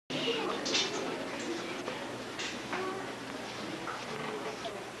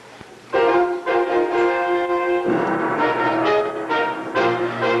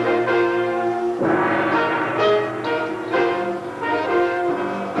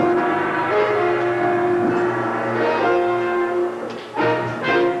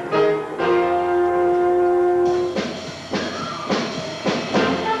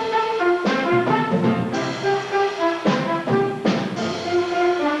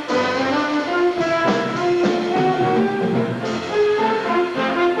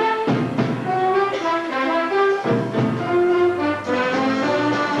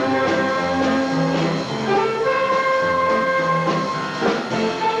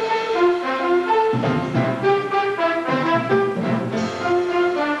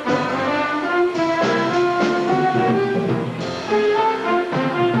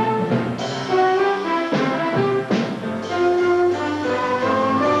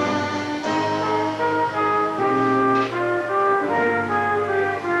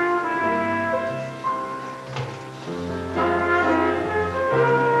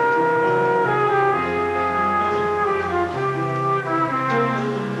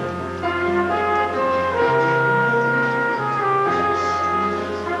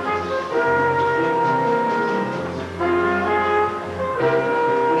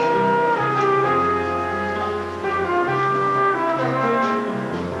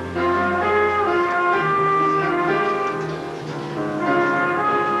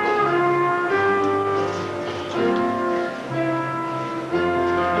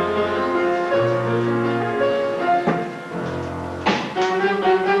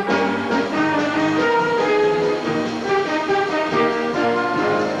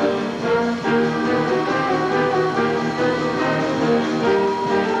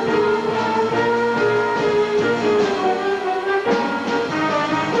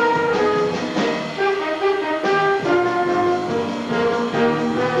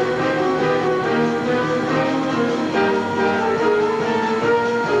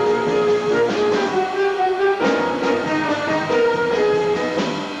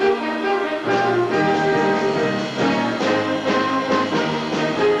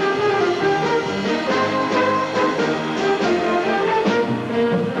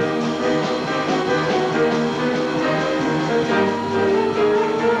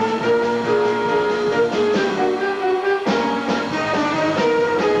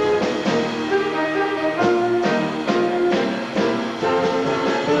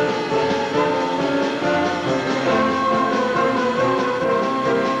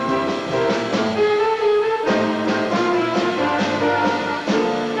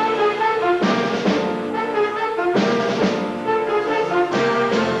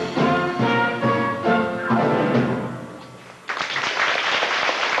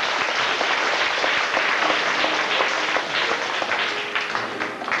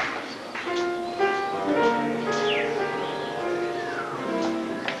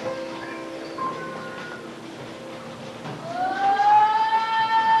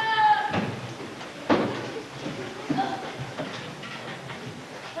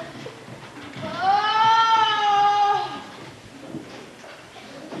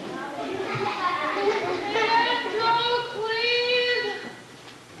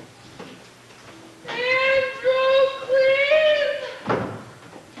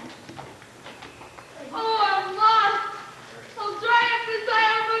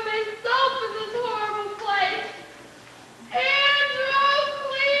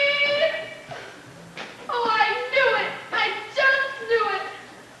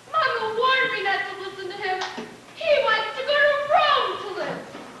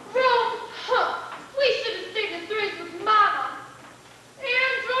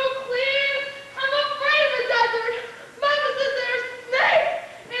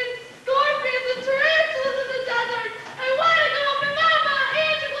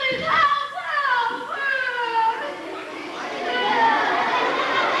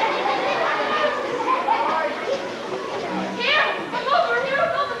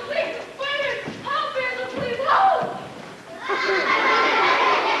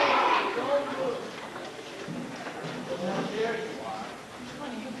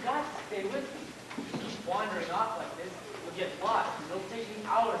off like this, you'll get lost. It'll take me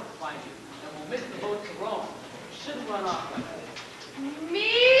hours to find you, and we'll miss the boat to Rome. You shouldn't run off like this. Me?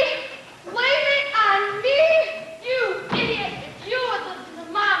 Blame it on me? You idiot! If you would listen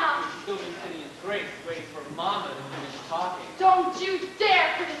to Mama. You're still been sitting in Grace, waiting for Mama to finish talking. Don't you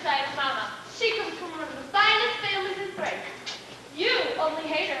dare criticize Mama. She comes from one of the finest families in Grace. You only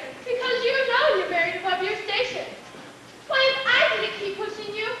hate her because you know you're married above your station. Why, if I didn't keep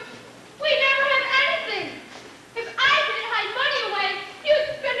pushing you, we'd never have anything. If I didn't hide money away, you'd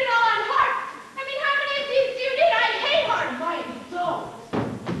spend it all on hearts. I mean, how many of these do you need? I hate hearts. Hermione, don't!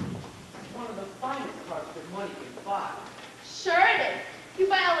 It's one of the finest cards that money can buy. Sure it is.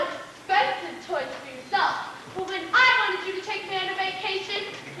 You buy all expensive toys for yourself. But when I wanted you to take me on a vacation,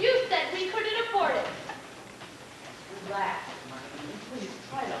 you said we couldn't afford it. Relax, Hermione. Please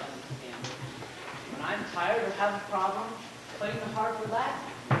try to understand me. When I'm tired or have a problem, playing the harp relaxes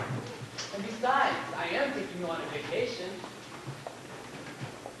me. And besides, I am taking you on a vacation.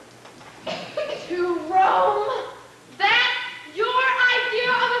 To Rome? That's your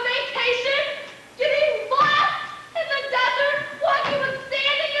idea of a vacation? Getting lost in the desert, walking with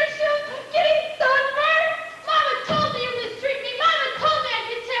sand in your shoes, getting sunburned? Mama told me you mistreat me. Mama told me I'd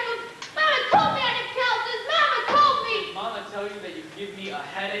get tampons. Mama told me I'd get calluses. Mama told me. Mama tell you that you give me a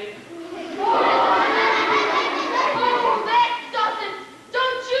headache? Oh, that doesn't.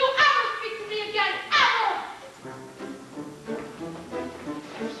 Don't you ever speak to me again, ever.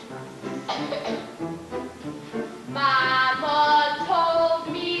 Mama told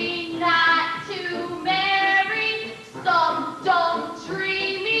me not to marry some dumb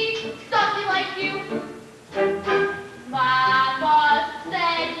dreamy something like you. Mama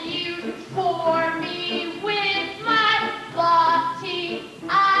said you'd bore me with my lofty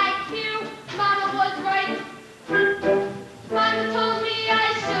IQ. Mama was right. Mama told me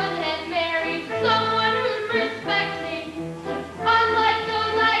I should have married someone who'd respect me. Unlike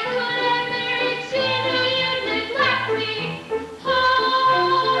those I could have married, she knew you'd neglect me.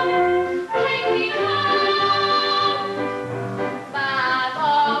 Home, take me home.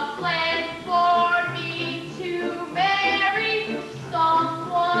 Mama planned for me to marry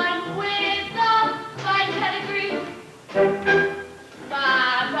someone with a fine pedigree.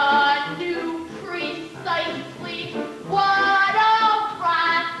 Mama knew precisely what a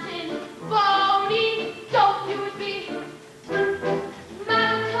rotten, phony dope you would be.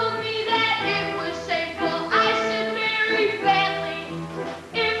 Mama told me that it was shameful I should marry badly.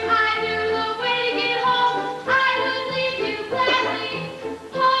 If I knew the way to get home, I would leave you gladly.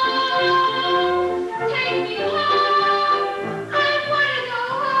 Home, take me home. I want to go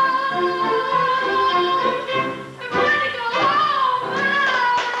home. I want to go home.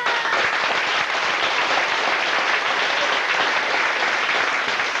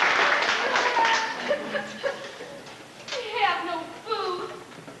 We have no food.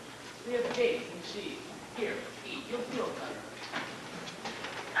 We have cakes and cheese. Here, eat. You'll feel better.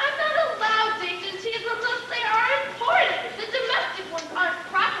 I'm not allowed dates and cheese unless they are imported. The domestic ones aren't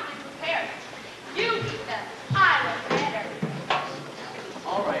properly prepared. You eat them. I look better.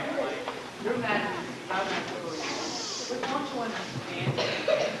 All right, Mike. You're mad at me because I went to go you. But don't you understand?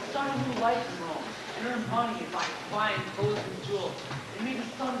 Start a new life in Rome and earn money by buying clothes and jewels and maybe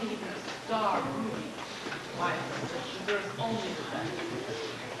someday even a star movie. My sister deserves only the best.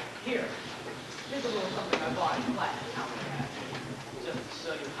 Here, here's a little something I bought in class. Just to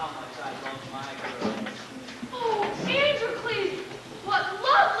show you how much I love my girl. Oh, Androcles, what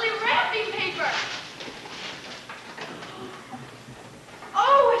lovely wrapping paper.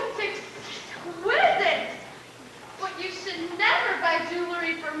 Oh, it's exquisite. But you should never buy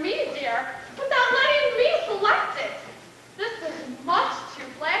jewelry for me, dear, without letting me select it. This is much too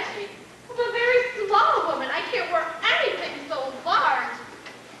flashy. I'm a very small woman. I can't wear anything so large.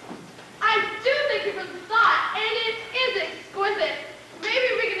 I do thank you for the thought, and it is exquisite. Maybe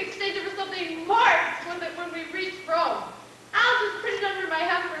we can exchange it for something more exquisite when we reach Rome. I'll just put it under my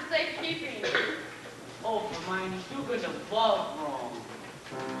hem for safekeeping. Oh, Hermione, you're going to love Rome.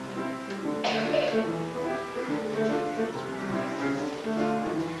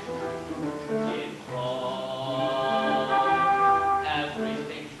 In Rome,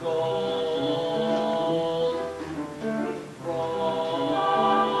 everything's gold. In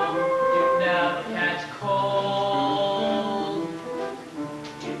Rome, you never catch cold.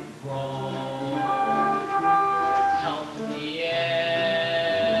 In Rome, there's health in the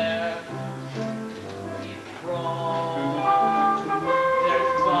air. In Rome,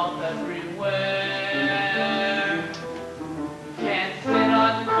 there's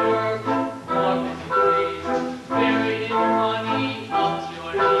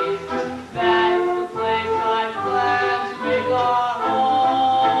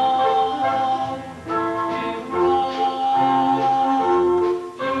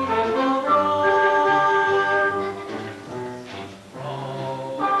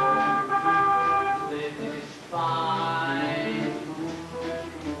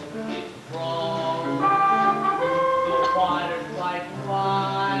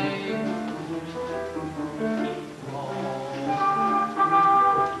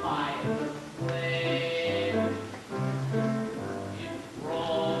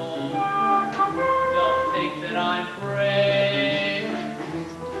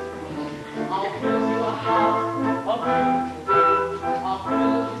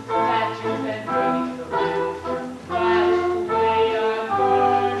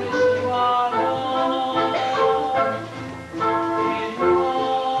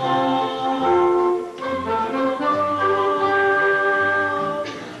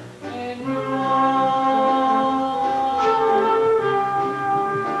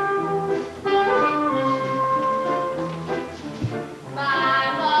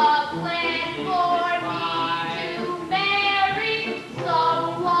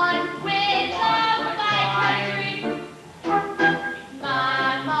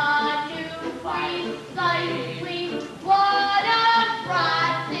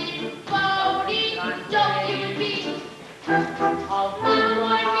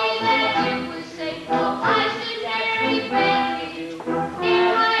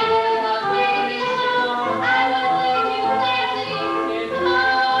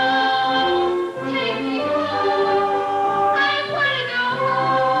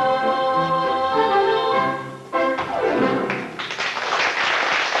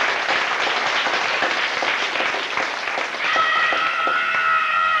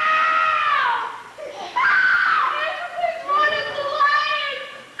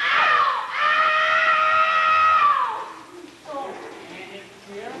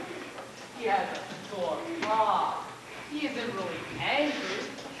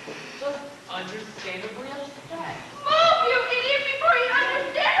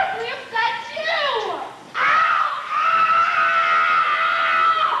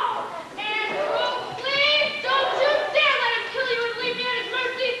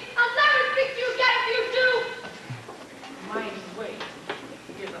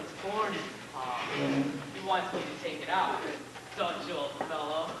thorn in his paw. He wants me to take it out. Don't you, old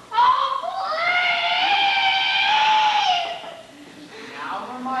fellow? Oh, please! Now,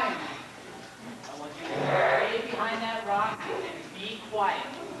 Hermione, I want you to stay behind that rock and be quiet.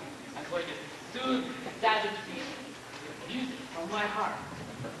 I'm going to soothe the savage beast with music from my heart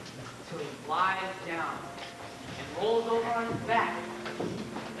till he lies down and rolls over on his back.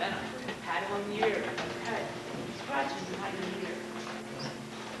 Then I'm going to pat him on the ear and his head, scratch him behind the ear.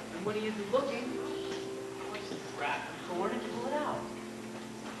 And when he isn't looking, I'll just grab the thorn and pull it out.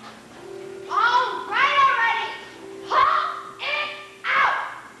 All right already! Pull it out!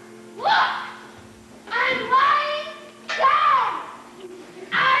 Look! I'm lying down!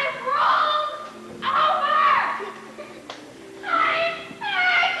 I'm rolled over! I'm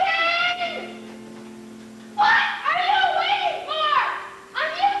hacking! What are you waiting for?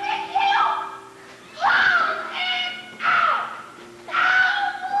 I'm using you! Pull it out! Now,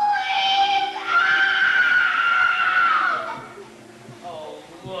 please! Out! Oh,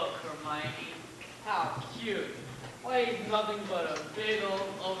 look, Hermione. How cute. Why, he's nothing but a big old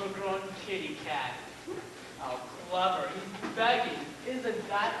overgrown kitty cat. How clever. He's begging. Isn't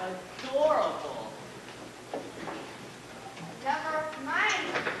that adorable? Never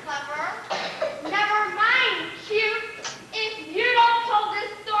mind, clever. Never mind, cute. If you don't pull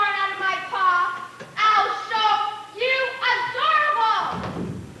this thorn out of my paw, I'll show you adorable.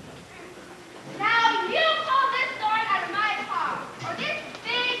 Now you pull this thorn out of my paw, or this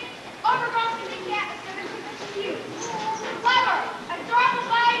big, overgrown kitty cat is going to do this to you. Clever, adorable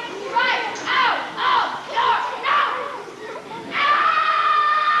way, right. Ow, ow, no, no. Ow!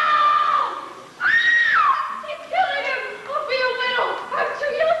 It's killing him! I'll be a widow! I'm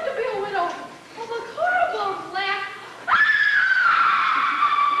too young to be a widow! I'll look horrible in black!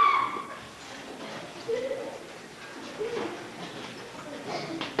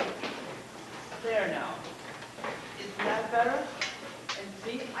 There now. Isn't that better? And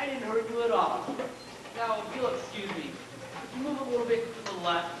see, I didn't hurt you at all. Now, if you'll excuse me, if you move a little bit to the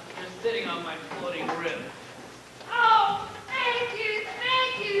left, you're sitting on my floating rib. Oh, thank you,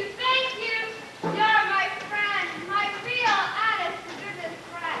 thank you, thank you! You're my friend, my real, honest to goodness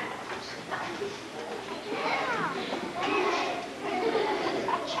friend.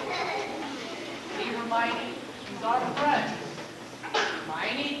 See, Hermione? She's our friend.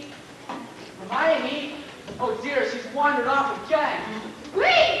 Hermione? Hermione? Oh dear, she's wandered off again.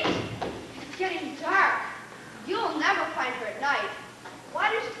 Wait! It's getting dark. You'll never find her at night.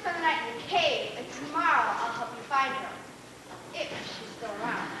 Why don't you spend the night in the cave, and tomorrow I'll help you find her. If she's still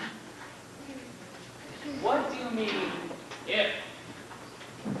around. What do you mean, if?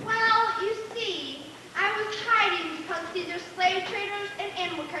 Well, you see, I was hiding because these are slave traders and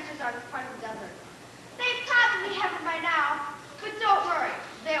animal catchers on this part of the desert. They probably have her by now, but don't worry,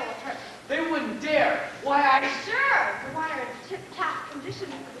 they won't hurt her. They wouldn't dare. Why, Sure, we want her in tip-top condition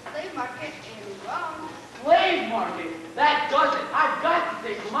for the slave market in Rome. slave market? That does it. I've got to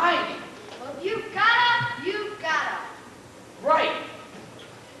save Hermione. Well, if you've gotta, you've gotta. Right.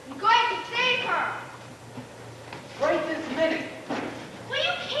 I'm going to save her. Right this minute. Well,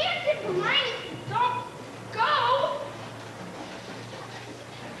 you can't save Hermione if you don't go.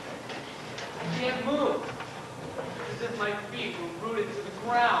 I can't move. As if my feet were rooted to the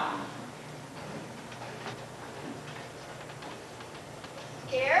ground.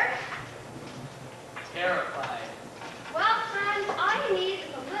 Scared? Terrified. Well, son, all you need is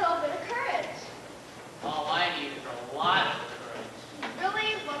a little bit of courage. All I need is a lot of courage. Really,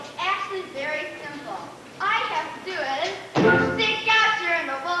 well, it's actually very simple. All you have to do is stick out your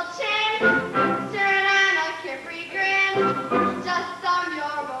noble chin, turn on a carefree grin, just thumb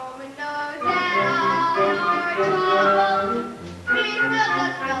your Roman nose and all your troubles. Please will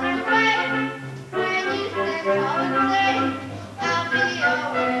just melt away.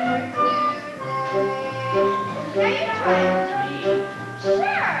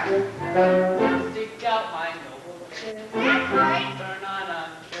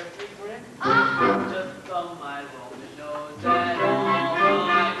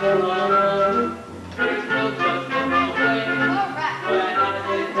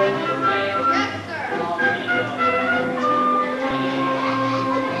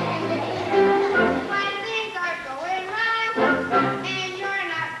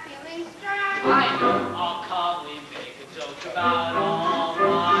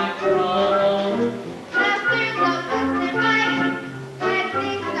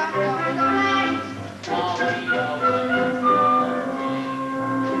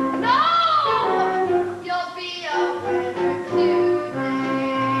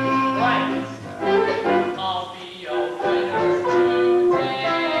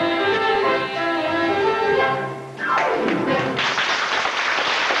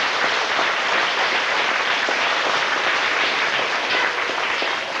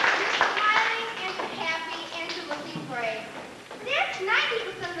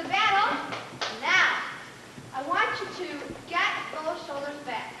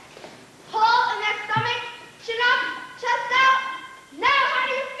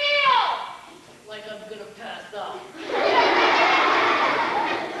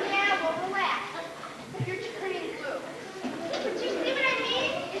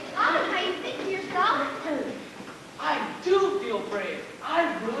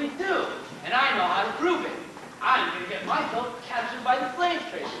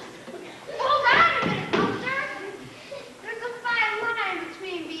 slaves. Hold on a minute, Buster. There's a fine line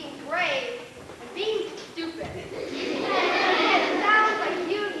between being brave and being stupid. It sounds like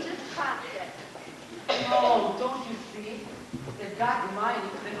you just crossed it. No, don't you see? If they've gotten mighty,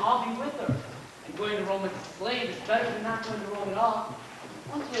 then I'll be with her. And going to Rome as a slave is better than not going to Rome at all.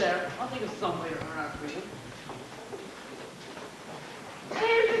 Once we're there, I'll think of some way to earn our freedom.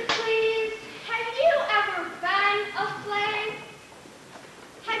 Androcles, have you ever been a slave?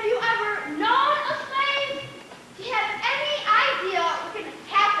 Have you ever known a slave? Do you have any idea what can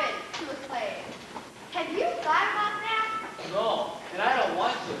happen to a slave? Have you thought about that? No, and I don't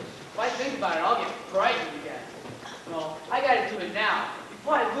want to. If I think about it, I'll get frightened again. No, I gotta do it now,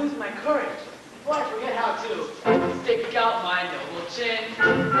 before I lose my courage. Before I forget how to stick out my noble chin.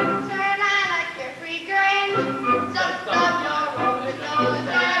 Turn on a carefree grin. Just stop your Roman nose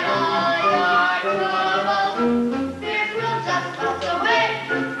and all your troubles. Fears will just melt away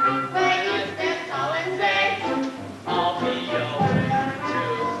when you stand tall and say, I'll be your winner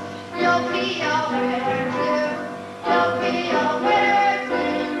too. you'll be a winner too. You'll be a winner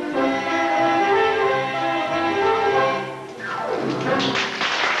too.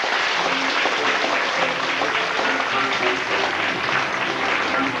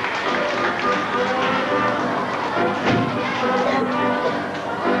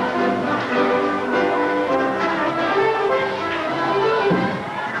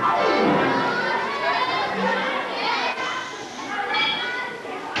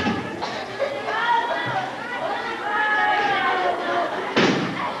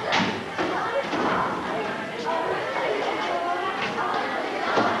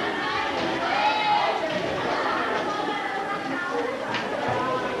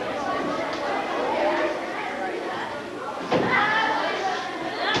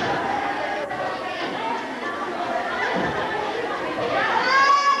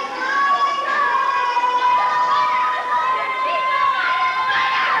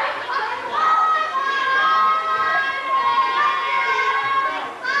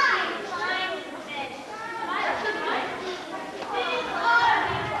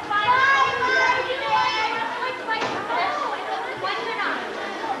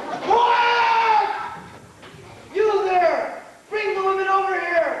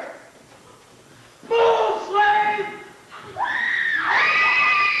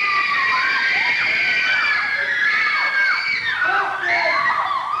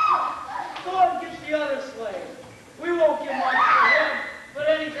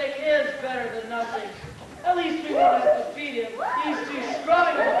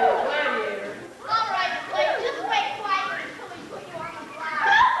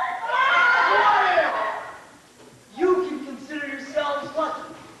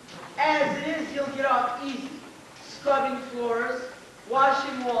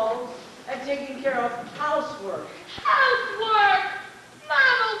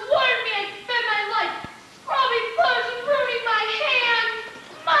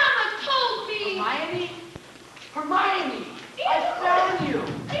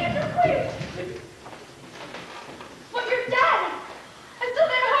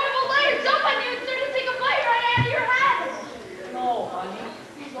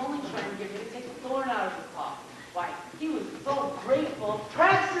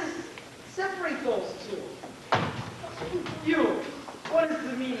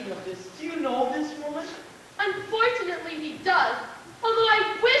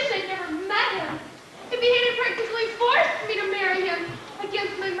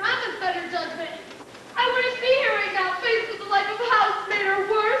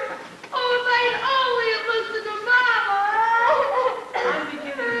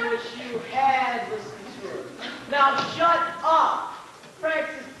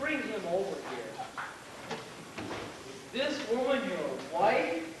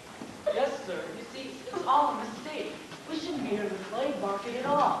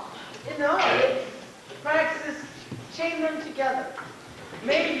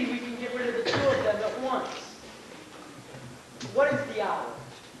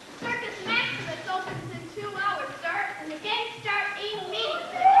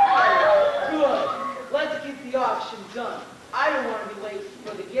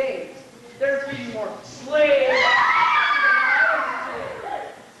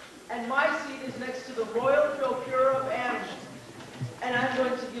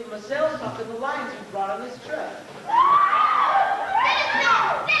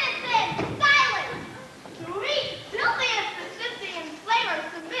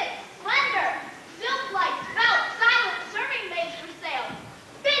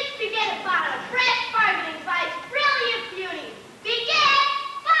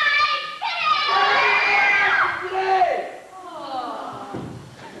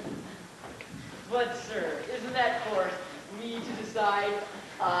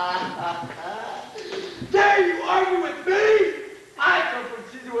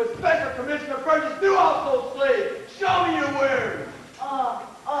 apprentice, new household slave. Show me your wares.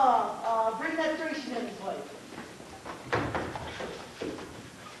 Bring that Thracian in his way.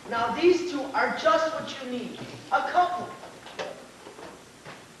 Now these two are just what you need. A couple.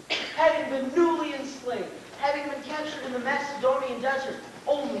 Having been newly enslaved, having been captured in the Macedonian desert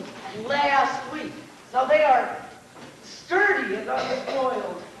only last week. Now they are sturdy and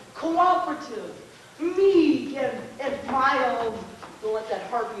unspoiled, cooperative, meek and mild. Don't let that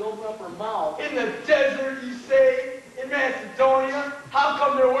harpy open up her mouth. In the desert, you say? In Macedonia? How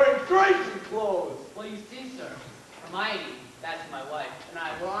come they're wearing Thracian clothes? Well, you see, sir, Hermione, that's my wife, and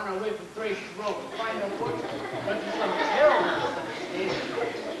I were on our way from Thrace to Rome to find our fortune. But through some terrible misunderstanding,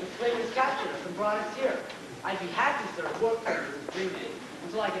 the slavers captured us and brought us here. I'd be happy, sir, to work for you as a free man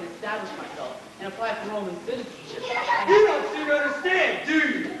until I can establish myself and apply for Roman citizenship. You don't seem to understand, do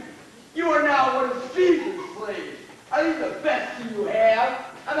you? You are now one of Caesar's slaves. I think the best you have.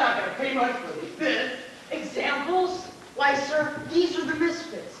 I'm not going to pay much for this. Examples? Why, sir, these are the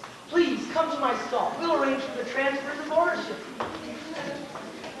misfits. Please, come to my stall. We'll arrange for the transfers of ownership.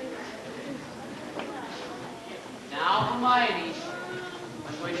 Now, Hermione,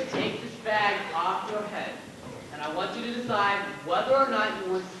 I'm going to take this bag off your head, and I want you to decide whether or not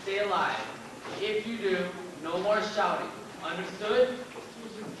you want to stay alive. If you do, no more shouting. Understood?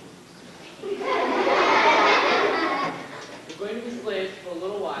 We're going to be slaves for a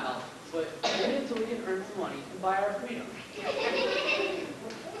little while, but only until we can earn some money and buy our freedom.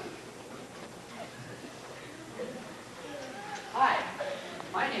 Hi,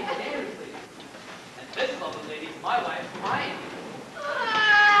 my name is Androcles, and this lovely lady is my wife, Hermione.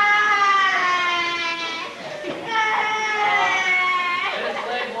 Been a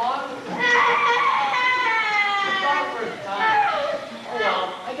slave long? It's our first time. Oh well,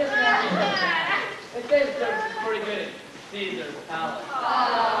 I guess we'll have to do that. They say the service is pretty good at Caesar's palace. Oh,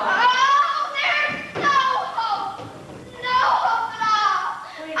 there's no hope. No hope at all.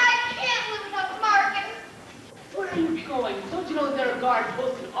 I can't live without Marcus. Where are you going? Don't you know that there are guards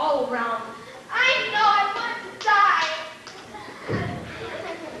posted all around? I know I want to die.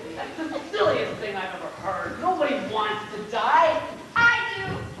 That's the silliest thing I've ever heard. Nobody wants to die. I do.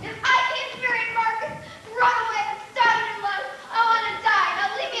 If I can't marry Marcus, run away, start a new life. I want to die.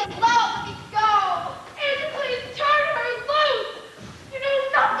 Now leave me alone. Let me go. Andrew, please turn her loose. You know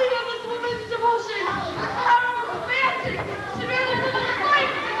nothing of this woman's devotion. How romantic. She'd rather live a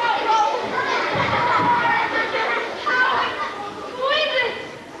life than go home. How exquisite.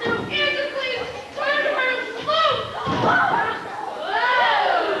 Now, Andrew, please turn her loose.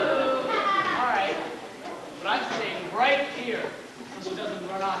 All right, but I'm staying right here so she doesn't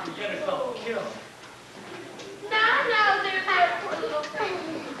run off and get herself killed. Now, there, poor little thing.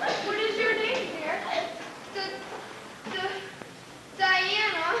 What is your name, dear?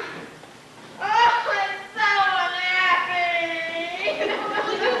 Diana. Oh, I'm so unhappy.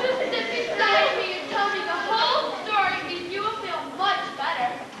 Will you just sit beside me and tell me the whole story, and you will feel much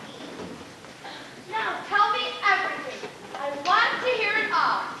better. Now, tell me everything. I want to hear it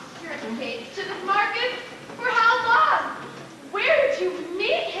all. You're engaged to this Marcus? For how long? Where did you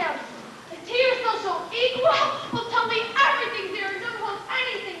meet him? Is he your social equal? Well, tell me everything, dear. Don't hold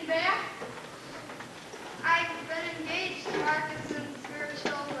anything back. I've been engaged to Marcus since we were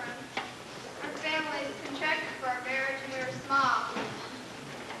children. Our families contracted for our marriage when we were small.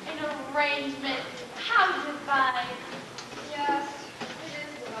 An arrangement. How divine. Yes, it is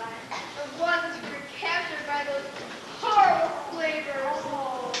divine. The ones who were captured by those horrible slavers.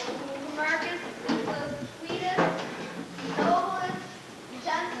 Oh. Marcus is the sweetest, noblest,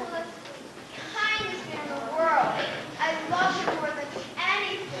 gentlest, kindest man in the world. I love him more than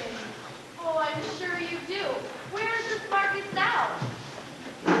anything. Oh, I'm sure you do. Where is this Marcus now?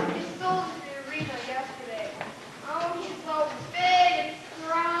 He sold to the arena yesterday. Oh, he's so big and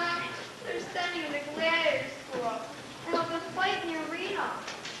strong. They're sending him to gladiator school. And he'll just fight in the arena.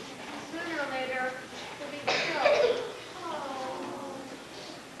 Sooner or later, he'll be killed. Oh.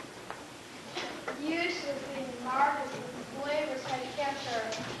 You should have seen Marcus when the slavers tried to capture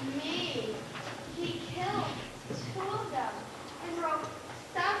me. He killed 2 of them and broke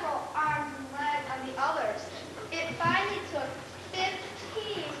several arms and legs on the others. It finally took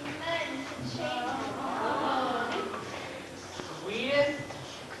 15 men to change him. Sweetest,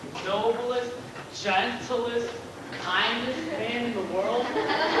 noblest, gentlest, kindest man in the world?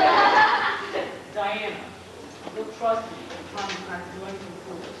 Diana, you'll trust me and promise not to do anything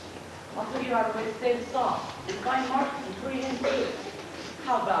foolish. I'll figure out a way to save us all and find Marcus and free him too.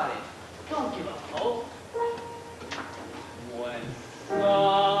 How about it? Don't give up hope. When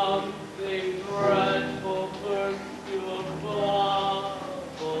something dreadful bursts your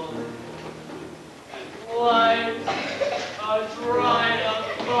bubble,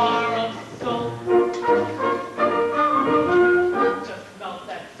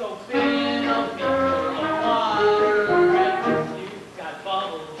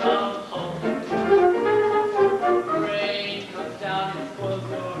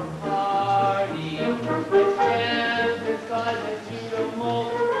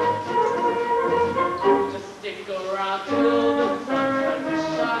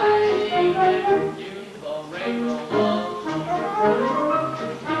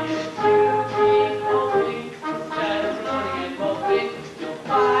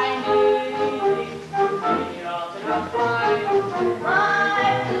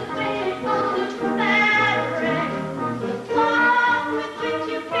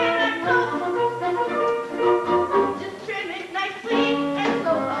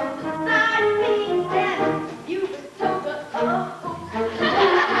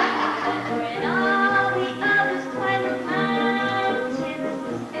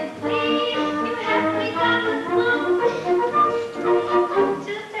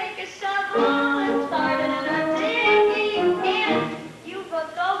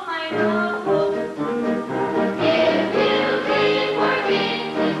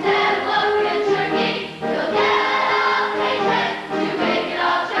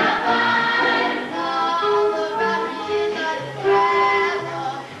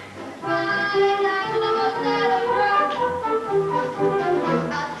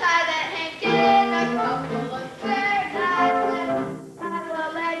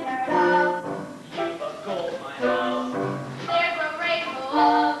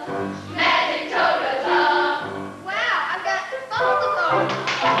 Magic toe-to-toe. Wow, I've got both of those.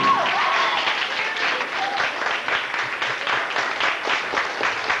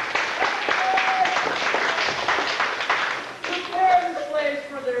 Prepare the slaves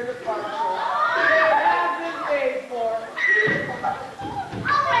for their departure. They have been paid for.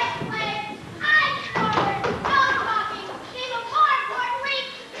 All right, slaves. Eyes forward. No talking. Even more importantly,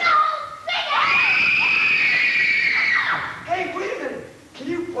 no singing. Hey, wait a minute. Can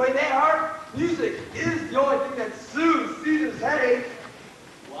you play that harp? Music is the only thing that soothes Caesar's headache.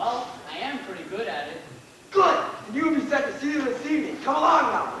 Well, I am pretty good at it. Good. And you will be sent to Caesar this evening. Come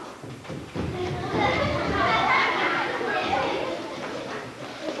along now.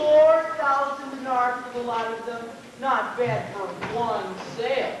 4,000 dinars for the lot of them. Not bad for one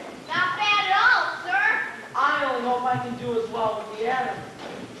sale. Not bad at all, sir. I only hope I can do as well with the animals.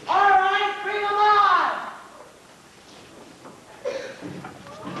 All right, bring them on!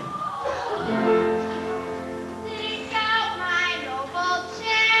 Stick out my noble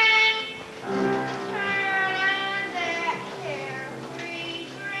chin. Turn that carefree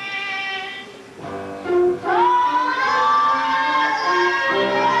grin.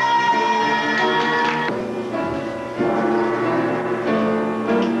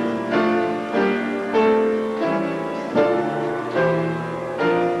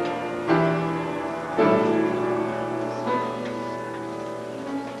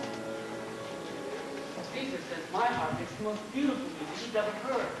 Caesar says my harp is the most beautiful music he's ever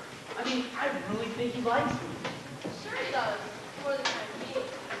heard. I mean, I really think he likes me. Sure he does. For the time being.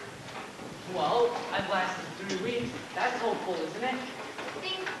 Well, I've lasted 3 weeks. That's hopeful, isn't it?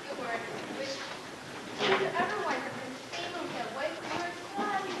 Think, Stuart, which did you ever wonder if the same will get away from her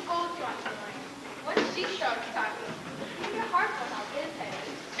while you both run tonight? Once she starts talking, your heart will help his head.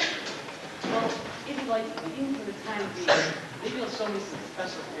 Well, if he likes me, even for the time being, maybe he'll show me some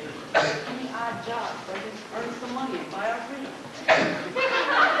special favors. Give me odd jobs so I can earn some money and buy our freedom.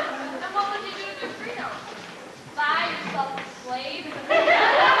 And what would you do with your freedom? Buy yourself a slave?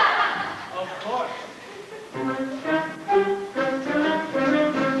 Of course.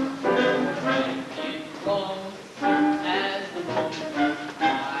 It goes as the boat,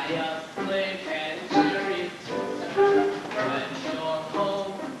 buy a slave and chariot too. When you're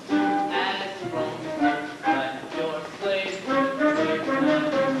home, as you roam, let your slave save money.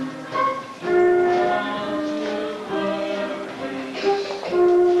 Don't you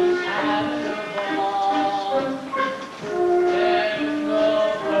worry, he's having a ball. There's no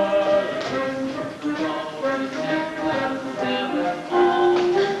hurry.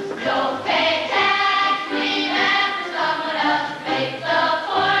 Don't pay tax, leave them for someone else. Make the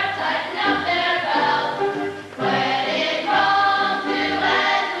poor tighten up their belts. When it rolls, do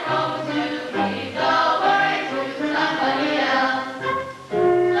as the Romans do. Leave the worry to somebody else.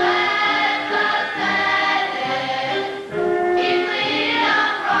 Let the Senate keep leading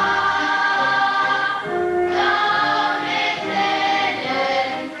us wrong. Don't extend it.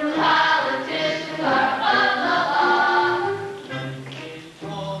 Politicians are above the law.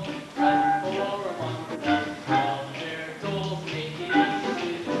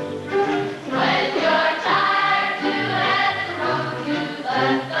 When you're tired, do as the Romans do.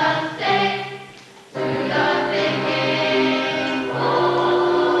 Let the state do the thinking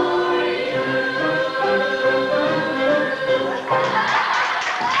for you.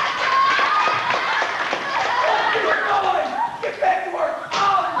 You're going! Get back to work!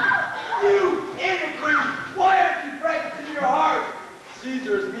 All of you! You, Androcles! Why aren't you practicing your harp?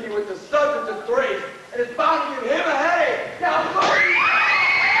 Caesar is meeting with the subjects of Thrace, and it's bound to give him a headache! Now go!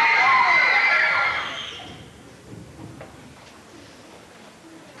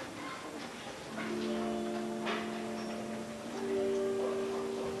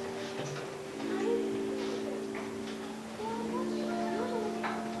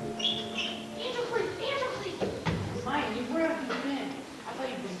 Androcles! Hermione, where have you been? I thought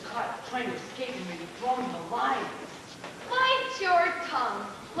you'd been caught trying to escape and maybe thrown in the lions. Bite your tongue.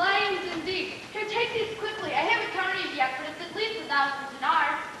 Lions indeed. Here, take these quickly. I haven't counted it yet, but it's at least 1,000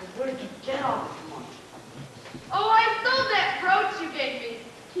 dinars. But where did you get all this money? Oh, I sold that brooch you gave me.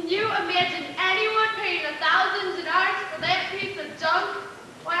 Can you imagine anyone paying 1,000 dinars for that piece of junk?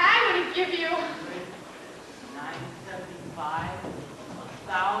 Why, I wouldn't give you. 975,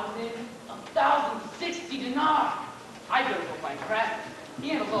 1,000, 1,060 dinars. I better go find Crafty.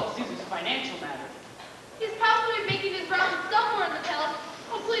 He handles all of Caesar's financial matters. He's probably making his rounds somewhere in the palace.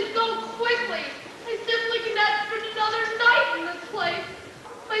 Oh, please go quickly. I simply cannot spend another night in this place.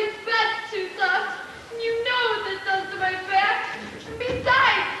 My best suits off.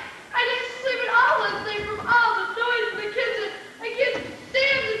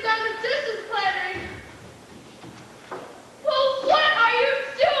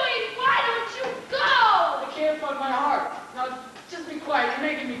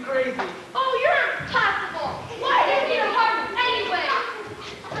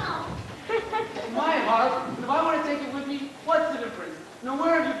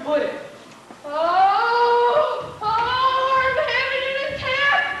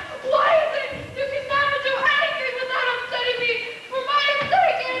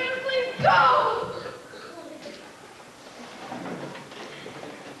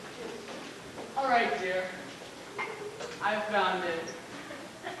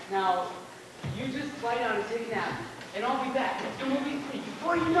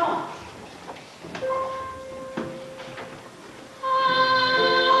 before you know it.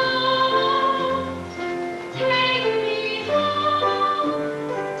 Take me home.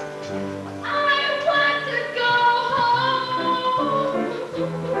 I want to go home.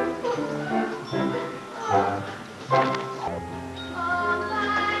 All I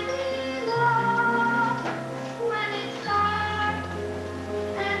need when it's dark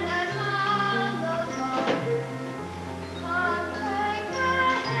and I'm all alone. Come take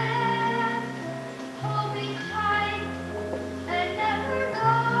my hand, hold me tight, and never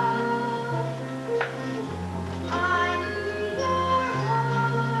go. I need your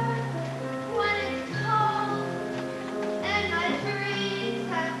warmth when it's cold and my dreams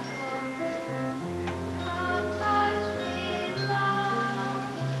have flown. Come touch me, love,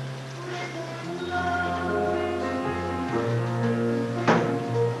 listen low.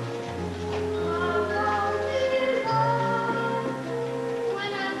 Come hold me, love,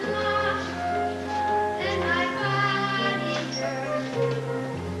 when I'm lost and my body hurts.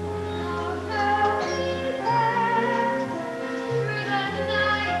 Come hold me there through the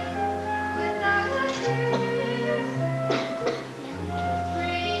night without a tear.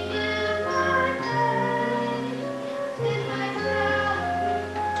 Breathe in my pain, in my mouth,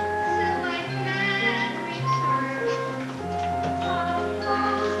 till I can return. Come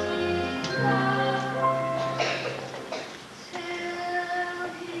hold me, love, till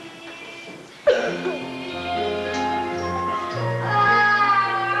he's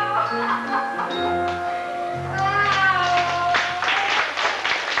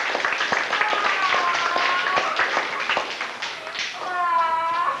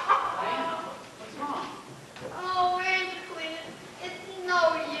Diana, what's wrong? Oh, Androcles, it's no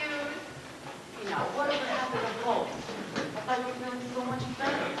use. Hey, now, whatever happened to hope? I thought you were feeling so much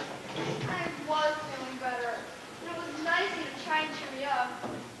better. I was feeling better, and it was nice of you to try and cheer me up.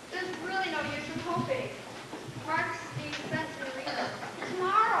 There's really no use in hoping. Mark's being sent to the arena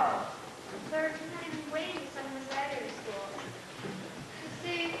tomorrow. They're not even waiting to send him to Saturday school. You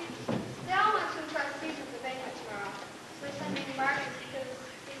see, they all want to impress Caesar at the banquet tomorrow, so they're sending Marcus because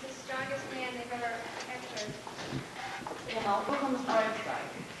he's the strongest man they've ever entered. Yeah, now, look on the bright side.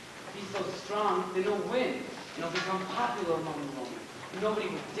 If he's so strong, then he'll win, and he'll become popular among the Romans. Nobody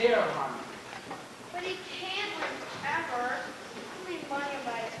would dare harm him. But he can't win ever. He made money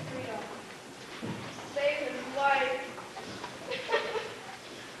by his freedom. Save his life.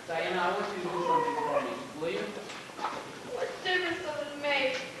 Diana, I want you to do something for me. Will you? What difference does it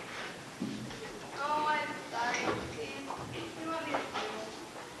make? Oh, I'm sorry. Please. You want me to do it?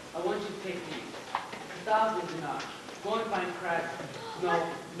 I want you to take these. 1,000 dinars. Go and find Crad.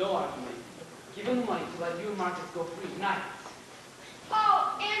 No argument. Give him the money to let you and Marcus go free tonight.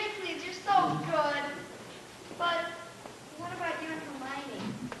 Oh, Androcles, you're so good. But what about you and Hermione?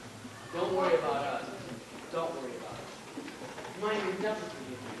 Don't worry about us. Don't worry about us. Mine would never forgive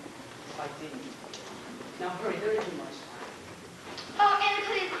you if I didn't. Now hurry, there isn't much time. Oh,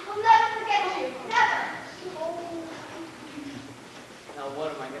 Androcles, we'll never forget you. Never. Now what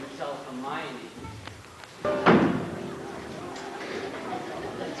am I going to tell Hermione?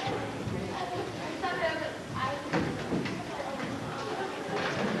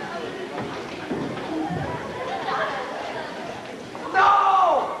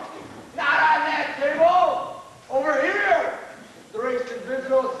 No! Not on that table! Over here! The race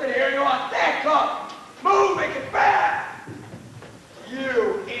invisible sit here, you want that cup! Move, make it fast!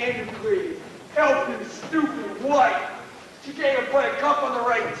 You, Androcles, help your stupid wife! She can't even put a cup on the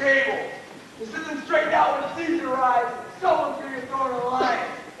right table! This isn't straightened out when Caesar arrives. Someone's gonna get thrown in the line,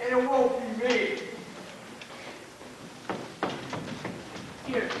 and it won't be me.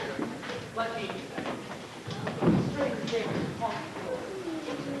 Here, sir. Let me do that. Straighten the table. Come on.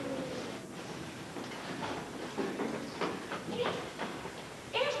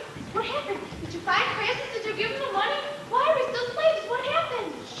 Androcles, what happened? Did you find Francis? Did you give him the money? Why are we still slaves? What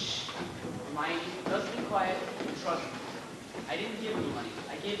happened? Shh. Hermione, just be quiet and trust me. I didn't give him the money.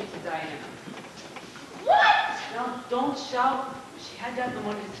 I gave it to Diana. What? Now, don't shout. She had to have the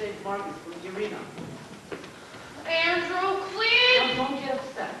money to save Marcus from the arena. Androcles! Now, don't get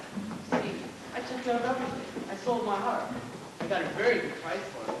upset. See, I took care of everything. I sold my heart. I got a very good price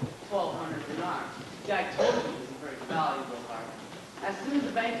for it, 1,200 dinars. The guy told me it was a very valuable heart. As soon as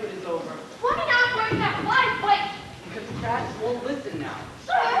the banquet is over, Why not bring that life? Wait! because Kratz won't listen now.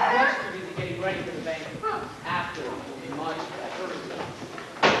 Sir! He's much too busy getting ready for the banquet. After, it will be much better.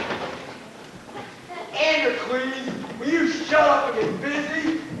 Androcles, will you shut up and get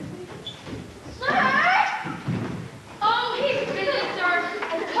busy? Sir! Oh, he's busy, sir.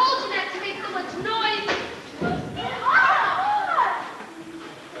 I told you not to make so much noise.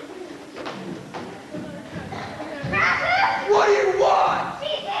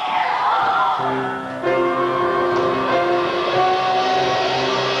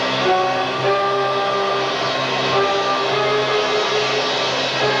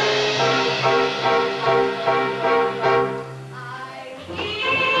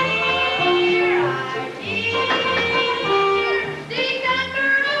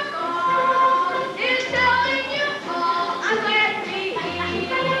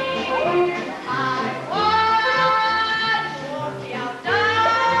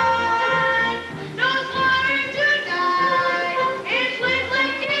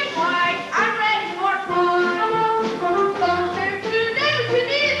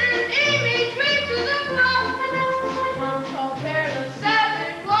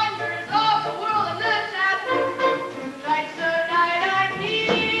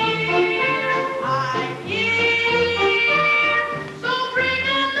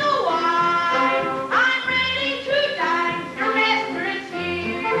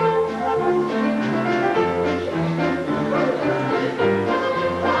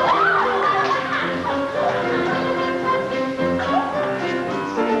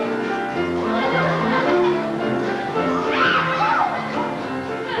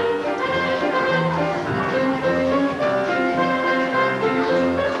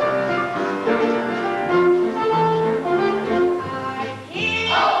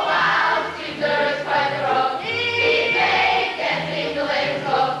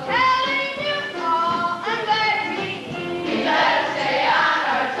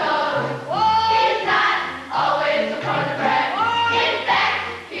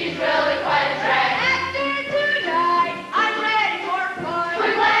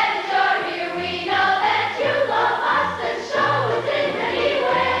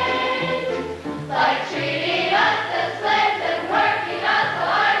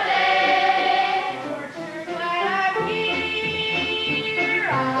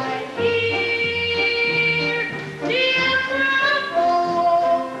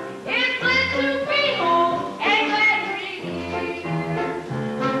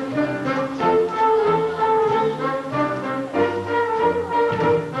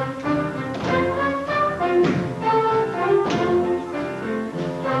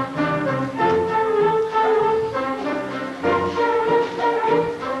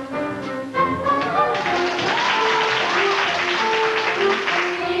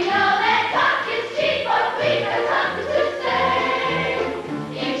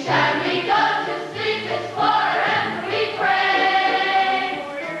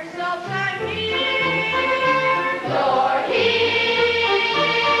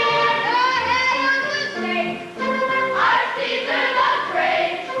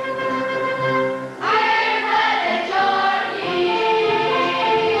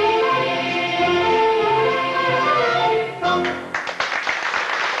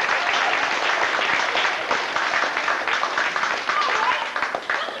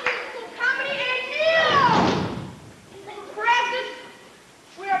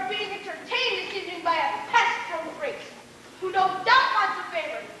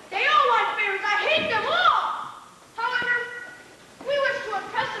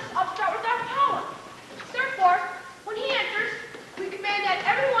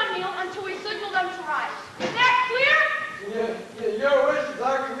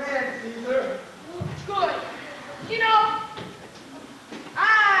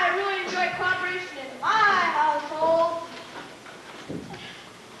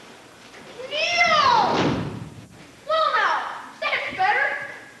 Neil! Well now, that's better.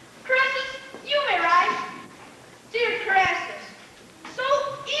 Crassus, you may rise. Dear Crassus, so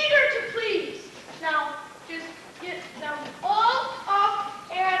eager to please. Now, just get them all up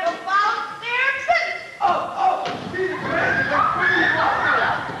and about their business. Oh, be the greatest and pretty walker.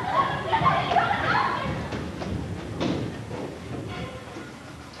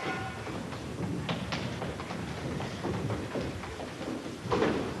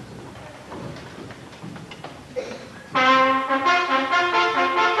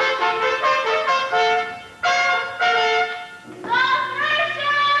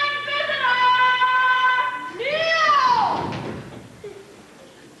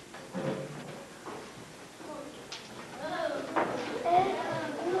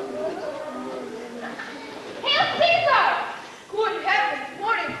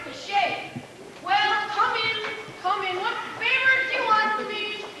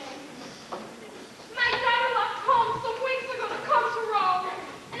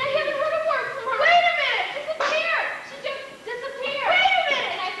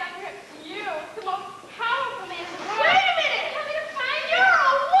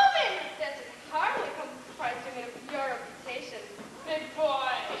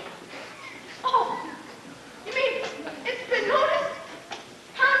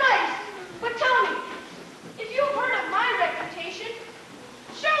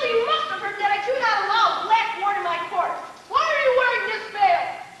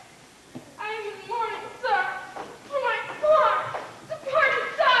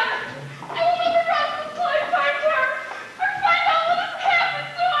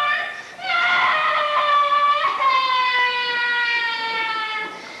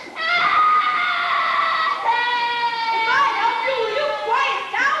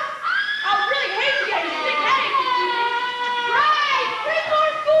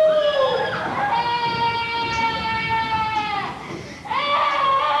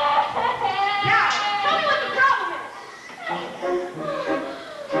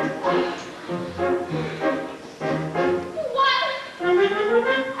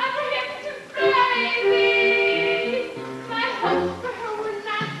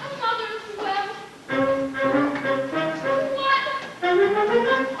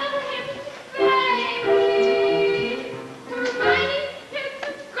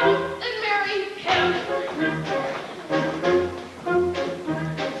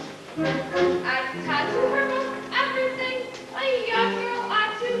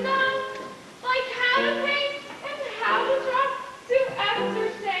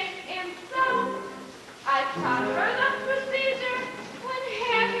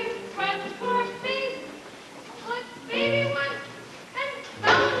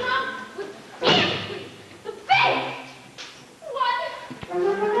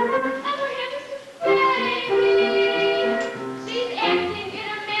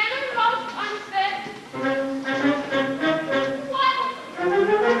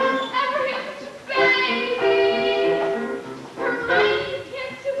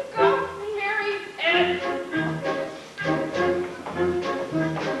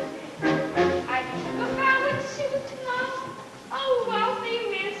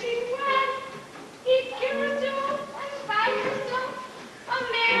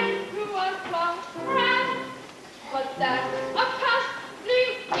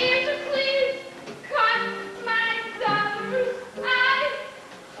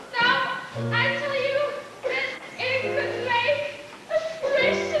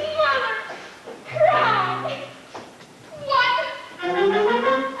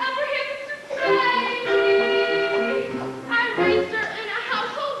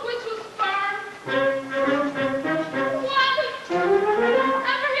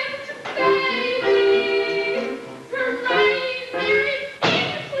 Ever hit the baby? Her money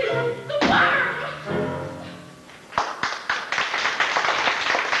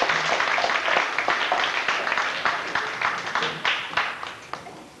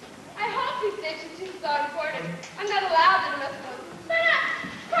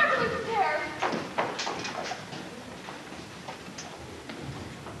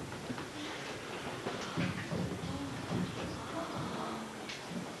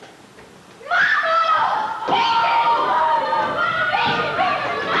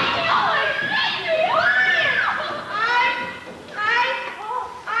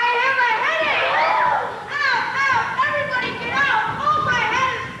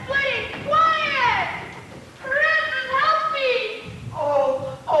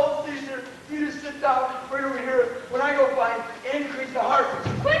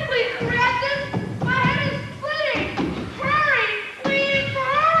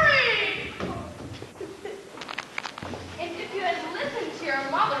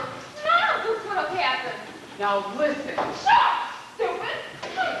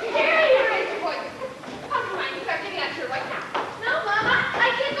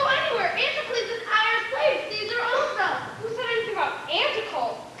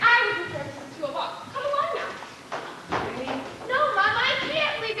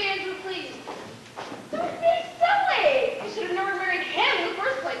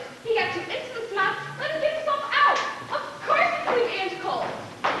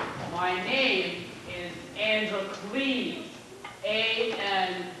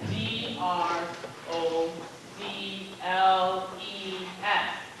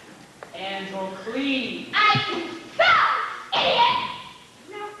Androcles. I can spell, idiot!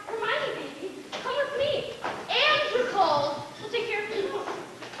 Now, Hermione, baby, come with me. Androcles will take care of you.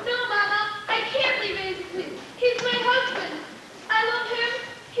 No, Mama, I can't leave Androcles. He's my husband. I love him.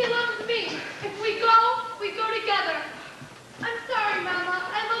 He loves me. If we go together. I'm sorry, Mama.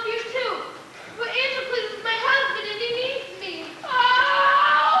 I love you too. But Androcles is my husband and he needs me.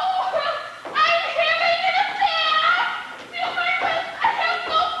 Oh! I'm having an attack! Feel my wrist. I have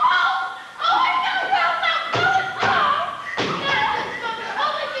no pulse. Oh, I feel so. The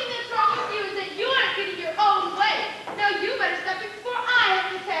only thing that's wrong with you is that you aren't getting your own way. Now you better step in before I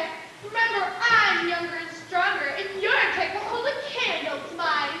have to attack. Remember, I'm younger and stronger, and your attack will hold a candle to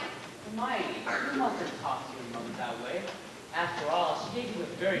mine. Hermione, you mustn't talk to your mother that way. After all, she gave you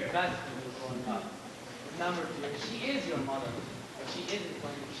the very best when you were growing up. Remember, dear, she is your mother, but she isn't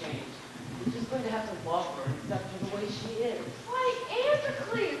going to change. You're just going to have to love her and accept her the way she is. Why,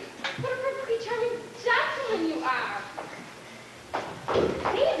 Androcles, what a perfectly charming gentleman you are.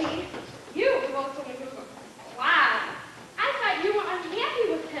 Maybe you wrote someone who was glad. I thought you were unhappy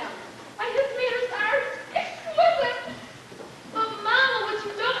with him. Why, his manners are exquisite. But, Mama, what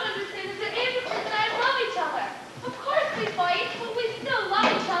you don't understand is that Androcles and I love each other. Of course we fight, but we still love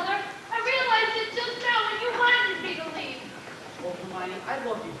each other. I realized it just now when you wanted me to leave. Well, Hermione, I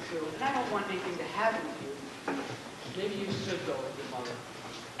love you too, and I don't want anything to happen to you. Maybe you should go with your mother.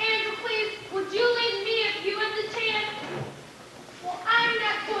 Androcles, would you leave me if you had the chance? Well, I'm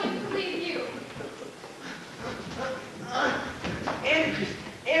not going to leave you.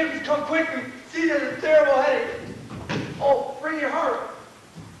 Andrews, come quickly. Caesar has a terrible headache. Oh, bring your heart.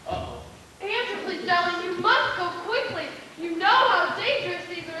 Uh-oh. Androcles, darling, you must go quickly. You know how dangerous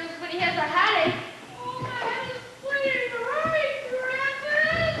Caesar is when he has a headache. Oh, my head is bleeding. Hurry,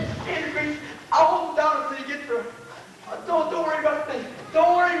 Francis. Andrews, I'll hold him down until he gets there. Don't worry about the thing.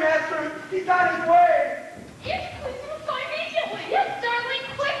 Don't worry, Master. He's on his way. Androcles, you must go immediately. Yes, darling,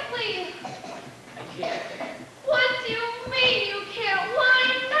 quickly. I can't. What do you mean you can't? Why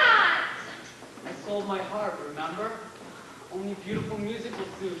not? I sold my harp, remember? Only beautiful music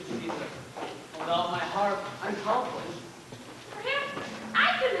will soothe Caesar. Without my harp, I'm helpless. Perhaps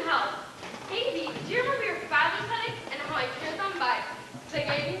I can help. Baby, do you remember your father's headache and how I cured them by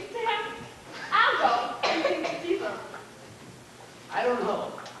singing to him? I'll go and sing to Caesar. I don't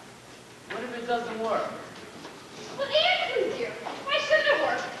know. What if it doesn't work? Well, Andrew, dear, why shouldn't it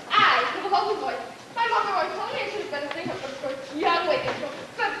work? I have a lovely voice. My mother always told me I should have been a singer, but of course, young Wigan from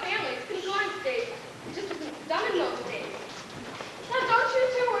good families couldn't go on stage. It just wasn't done in those days. Now, don't you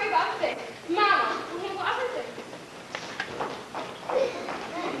two worry about things. Mama will handle everything.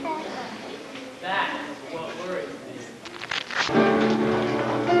 That's what worries me.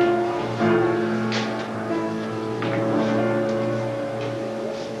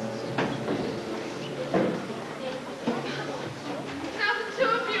 Now the two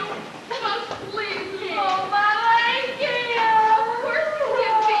of you must leave me. Oh, Mama, I can't. Of course you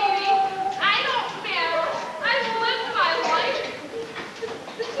can, baby. I don't matter. I've lived my life.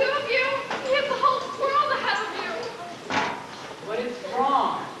 The two of you have the whole world ahead of you. But it's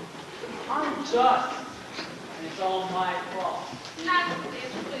wrong. I'm just. And it's all my fault. Naturally,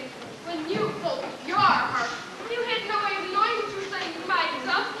 please. When you sold your heart, you had no way of knowing what you were saying might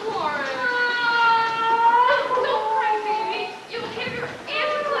just for it. Don't cry, baby. You'll have your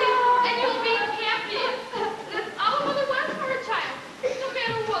answer, please, and you'll be happy. That's all a mother wants for her child, no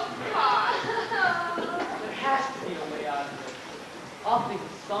matter what the cost. There has to be a way out of it. I'll think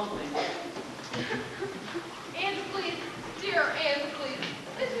of something. Andrew, please, dear Andrew, please.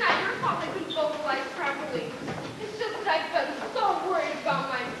 It's not your fault I couldn't vocalize properly. It's just that I've been so worried about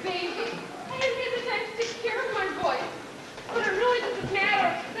my baby. I haven't had the time to take care of my voice. But it really doesn't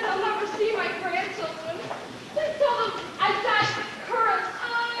matter that I'll never see my grandchildren. Just tell them I died with courage.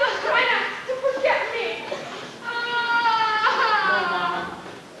 Just try not to forget me. No, Mama.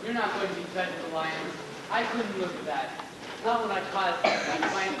 You're not going to be fed to the lions. I couldn't live with that. Not when I caused that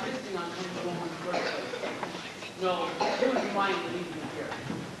by insisting on coming home in the first place. No, you would be mine to leave me here.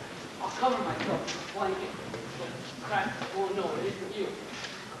 I'll cover myself with a blanket. Crap. Oh, no, it isn't you.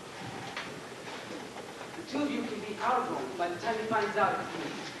 The two of you can be outgrown by the time he finds out it's me.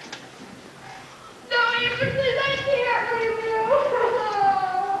 No, Andrew, please, I can't leave you.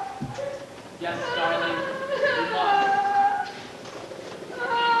 Yes, darling, you must.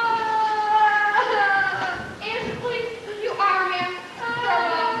 Andrew, please, you are a man.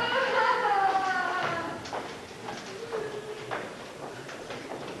 Farewell.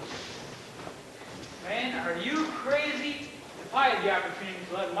 Man, are you crazy? If I had the opportunity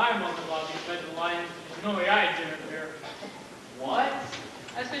to let my mother-in-law be fed to lions, there's no way I'd interfere. What?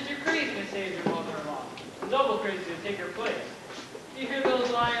 I said you're crazy to save your mother-in-law. Double crazy to take her place. You hear those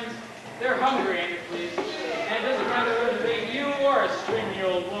lions? They're hungry, Androcles. And it doesn't matter whether they you or a stringy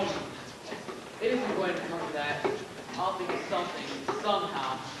old woman. It isn't going to come to that. I'll think of something,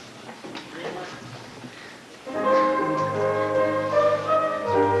 somehow.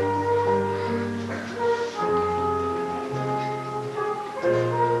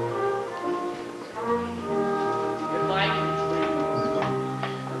 If I can dream,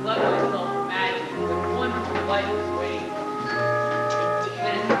 and let myself imagine the wonderful life is waiting for me,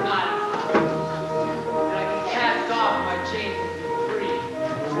 then it's not impossible. And I can cast off my chains and be free.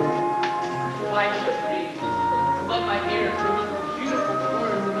 If I can dream, and let my hair remember the beautiful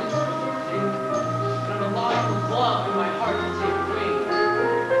words and instruments sing, and allow the love in my heart to take wing.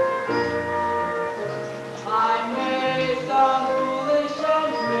 I may sound foolish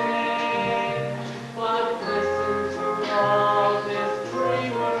and vain, but listen to all this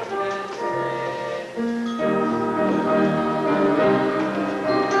dreamer can say.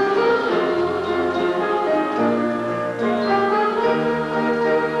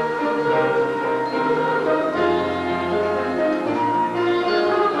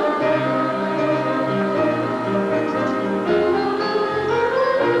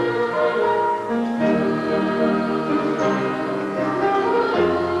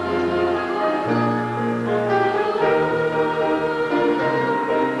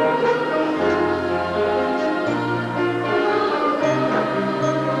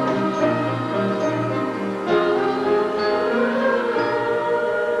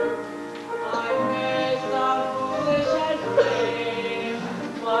 I may sound foolish and vain,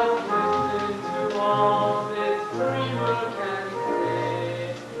 but listen to all this dreamer can say.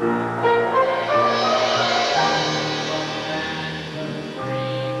 A man can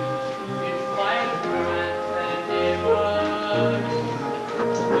dream its life and neighbors,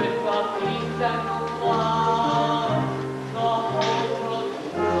 with the peace and the love the whole world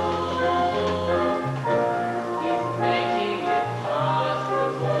knows. He's making it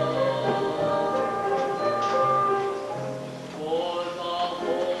possible for the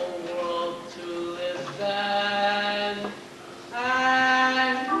whole world to listen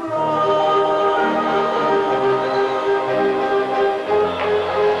and grow.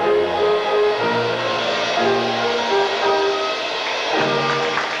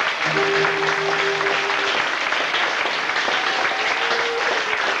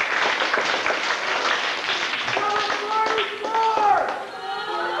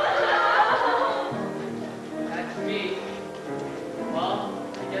 That's me. Well,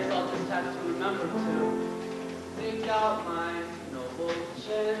 I guess I'll just have to remember to stick out my noble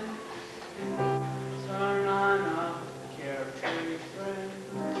chin, turn on a carefree grin.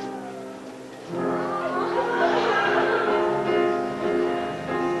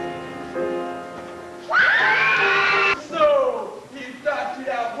 So, you thought you'd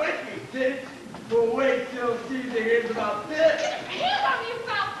outwit me, did you? Well, wait till Caesar hears about this. Get your hands on me, you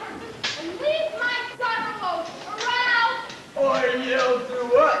foul person, and leave my son alone. Around. Or yell to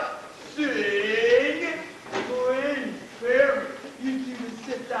what? Sing? Please, spare me. You two can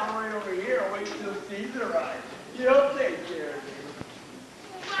sit down right over here and wait till Caesar arrives. He'll take care of you.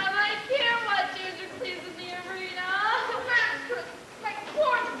 Well, I can't watch Androcles in the arena. My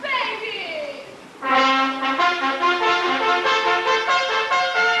poor baby.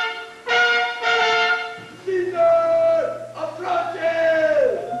 Caesar!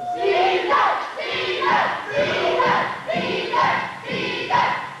 Approaches! Caesar! Caesar! Caesar! Caesar! Caesar!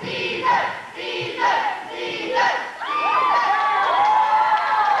 Caesar! Caesar! Caesar!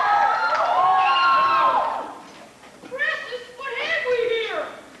 Precious, what have we here?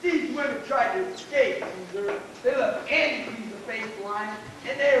 These women tried to escape, Caesar. They left Androcles the face line,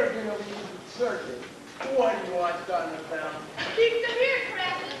 and they were going to leave the circus. What do you want done with them? Keep them here,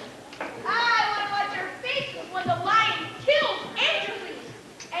 Precious. I want to watch your face when the lion kills Androcles.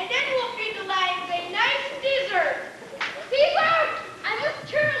 And then we'll feed the lions a nice dessert. Caesar, I must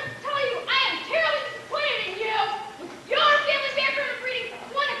tell you, I am terribly disappointed in you. Your family background and breeding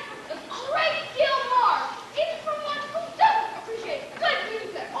won a great deal more. Even from one who doesn't appreciate good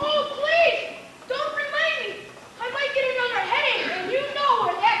music. Oh, please, don't remind me. I might get another headache, and you know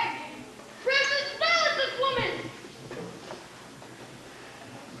where that could be. Precious, silence this woman.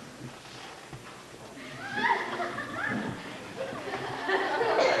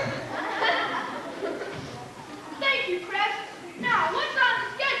 Thank you, Precious. Now, what's on the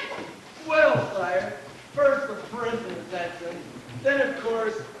schedule? Well, sire, first the prison sentence, then, of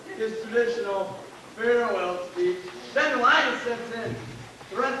course, his traditional farewell speech, then the lion steps in.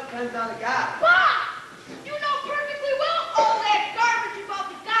 The rest depends on the guy. Bah! You know perfectly well all that garbage about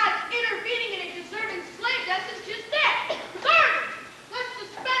the God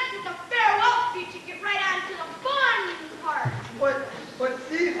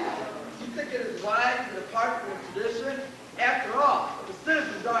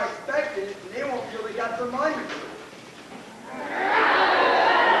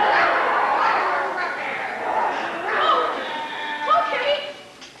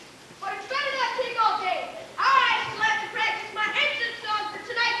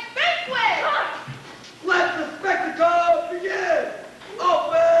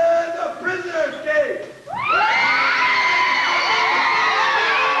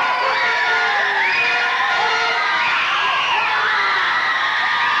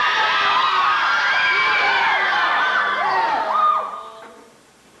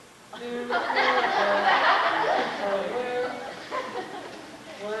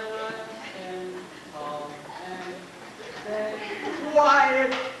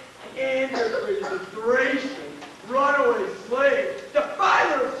Androcles, the Thracian, runaway slave,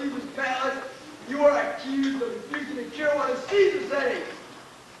 defiler of Caesar's palace, you are accused of refusing to cure one of Caesar's headaches.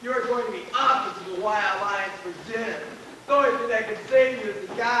 You are going to be offered to the White Alliance for dinner. The only thing that can save you is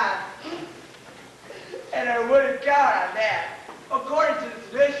the god. And I wouldn't count on that. According to the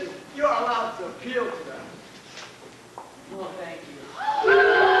tradition, you are allowed to appeal to them. Well, thank you.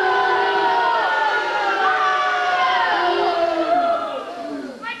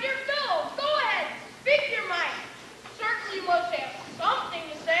 My dear fellow, go ahead. Speak your mind. Certainly you must have something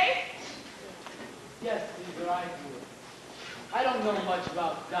to say. Yes, Caesar, I do. I don't know much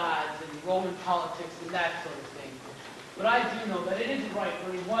about gods and Roman politics and that sort of thing. But I do know that it isn't right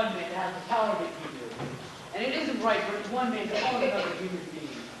for any one man to have the power that you do. And it isn't right for any one man to own another human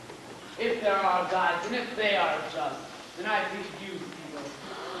being. If there are gods and if they are just, then I think you, Caesar,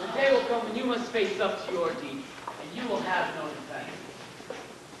 the day will come when you must face up to your deeds, and you will have no defense.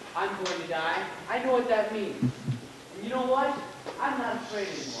 I'm going to die. I know what that means. And you know what? I'm not afraid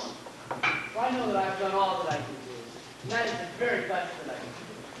anymore. For I know that I've done all that I can do. And that is the very best that I can do.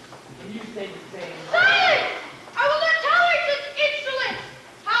 And you say the same. Silence! I will not tolerate this insolence!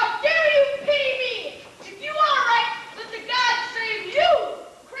 How dare you pity me? If you are right, let the gods save you!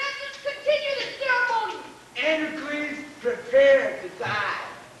 Crassus, continue the ceremony! Androcles, prepare to die.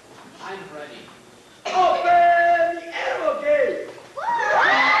 I'm ready. Open the animal gate!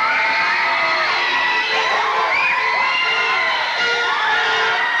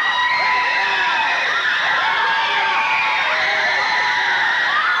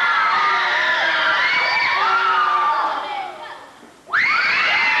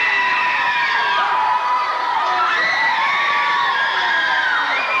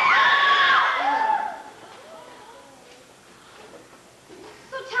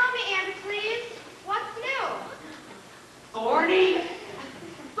 So tell me, Androcles, what's new? Thorny?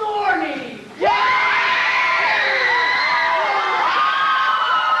 Thorny! Are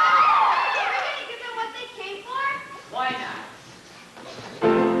we going to give them what they came for? Why not?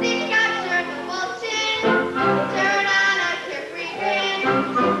 Thinking I'm sure the Walton, turn on a carefree grin,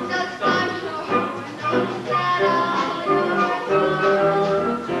 just I'm sure no that all yours.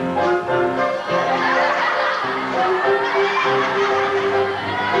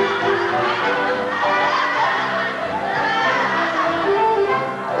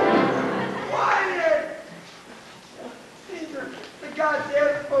 Quiet! Caesar, the gods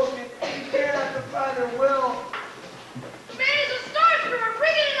have spoken. You cannot defy their will. The man is a sorcerer,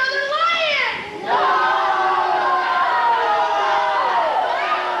 bring in another lion!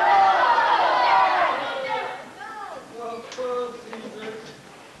 Oh, Caesar.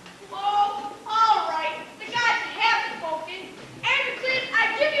 Oh, all right. The gods have spoken. Androcles, I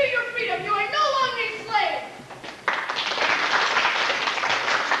give you your freedom. You are no longer a slave.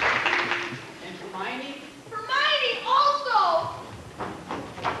 And Hermione? Hermione also.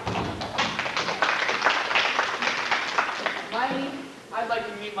 Hermione, I'd like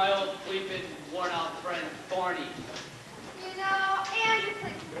to meet my old sleeping, worn-out friend, Thorny. You know,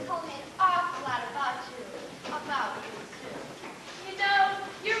 Androcles told me an awful lot about you. About you, too. You know,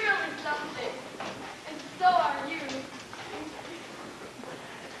 you're really something. And so are you.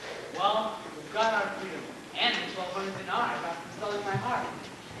 Well, we've got our freedom, and the 1,200 denarii I got from selling my heart.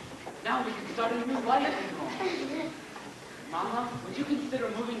 Now we can start a new life in Rome. Mama, would you consider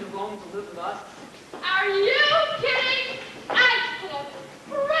moving to Rome to live with us? Are you kidding? I'm the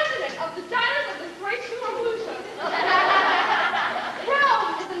president of the Diners of the Thracian Revolution.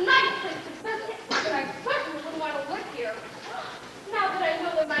 Rome is a nice place to visit, but I certainly wouldn't want to live here. Now that I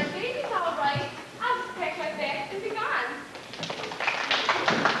know that my baby's all right, I'll just pack my bags and be gone.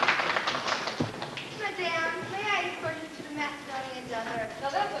 Madame, may I escort you to the Macedonian desert? Now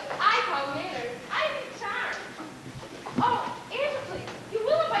that's what I call manners. I need charm. Oh, Androcles, you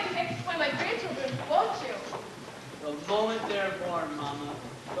will invite me back to find my grandchildren, won't you? The moment they're born, Mama.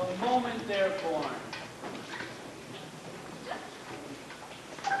 The moment they're born.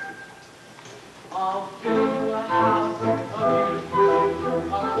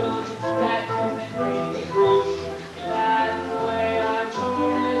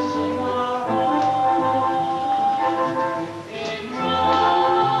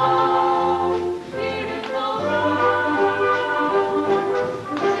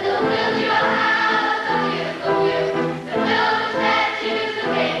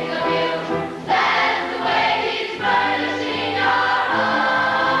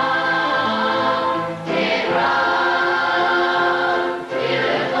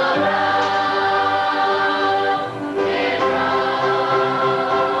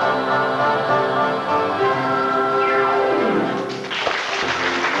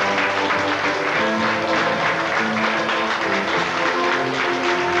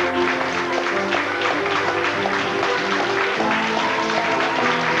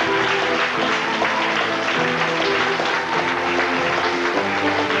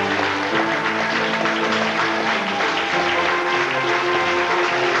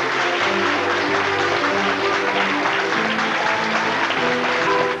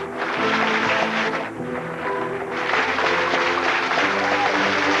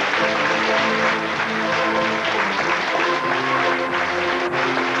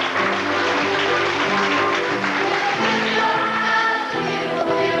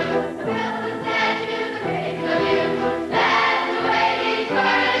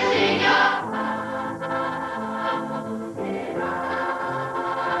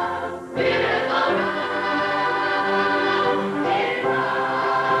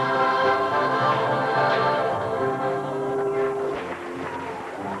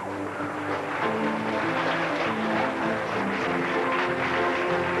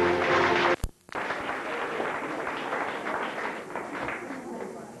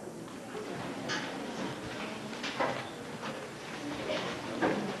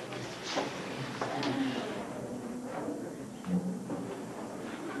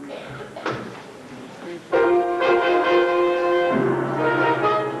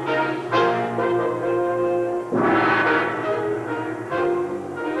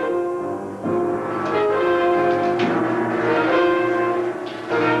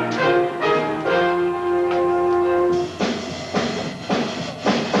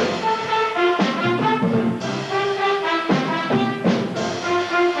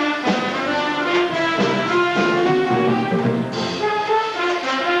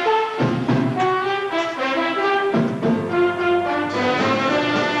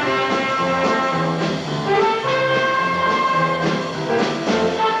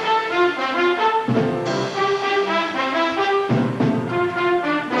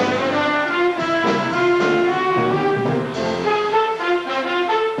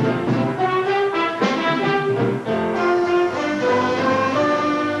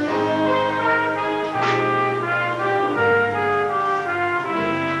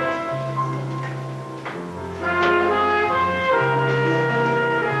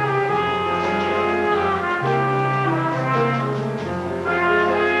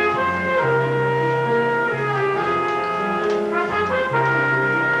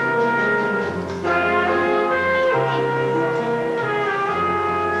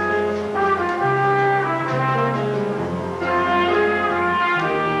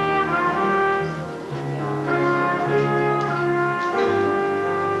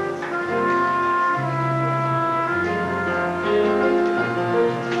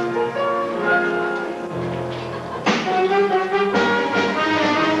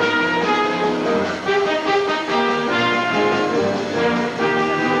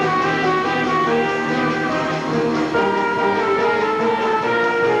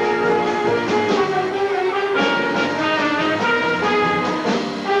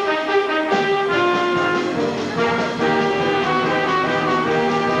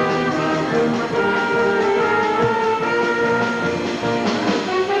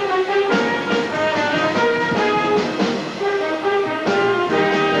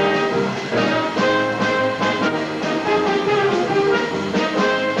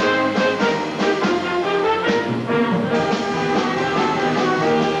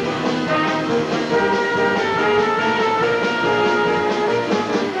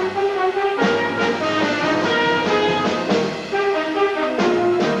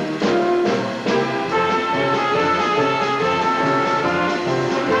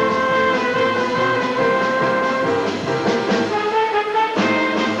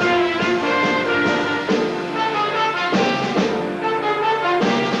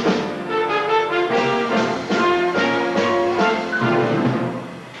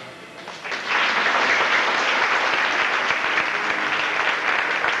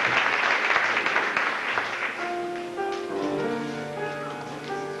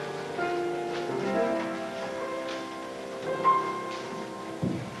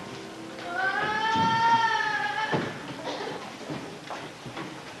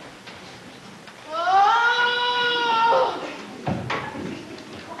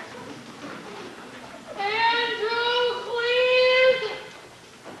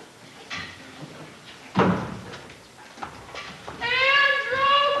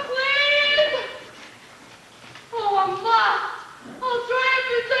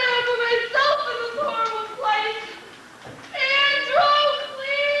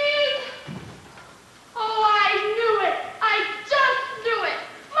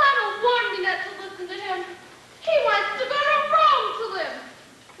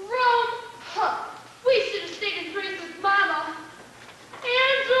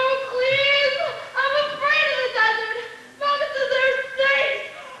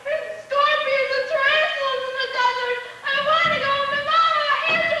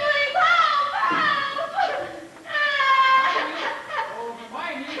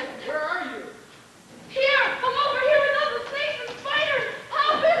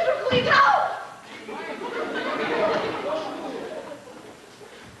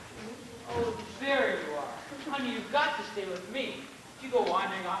 Honey, you've got to stay with me. If you go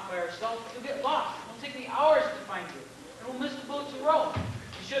wandering off by yourself, you'll get lost. It'll take me hours to find you. And we'll miss the boat to Rome.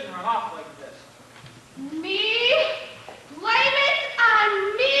 You shouldn't run off like this. Me? Blame it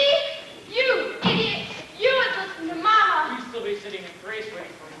on me? You idiot! You would listen to Mama. You'd still be sitting in Grace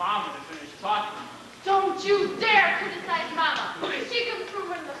waiting for Mama to finish talking. Don't you dare criticize Mama. She comes from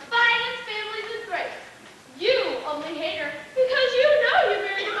one of the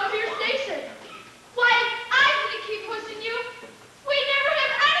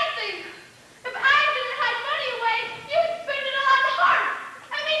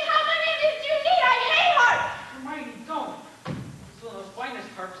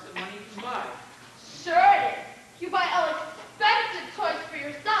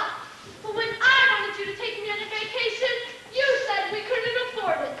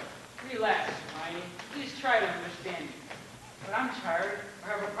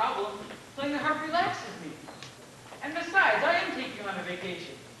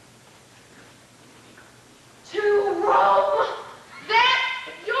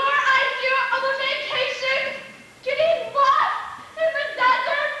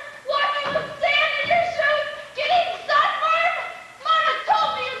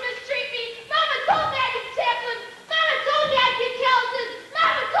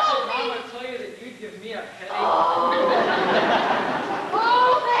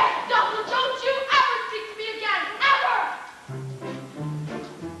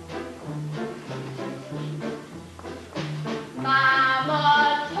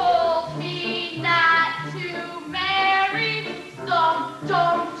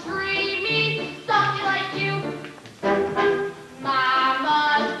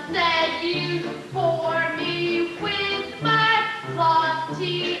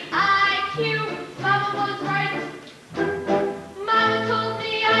L-G-B-T-I-Q. Mama was right. Mama told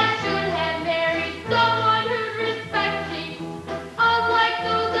me I should have married someone who'd respect me. Unlike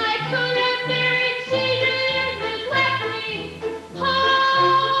those I could have married, she didn't neglect me.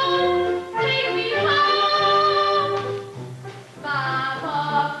 Home, take me home.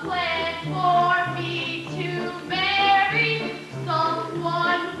 Mama planned for me to marry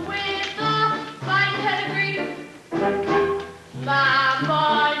someone with a fine pedigree.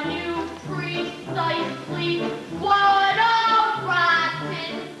 Mama knew precisely what a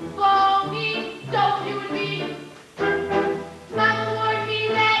rotten, phony dope you would be. Mama warned me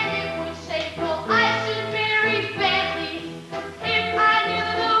that it was shameful I should marry badly. If I knew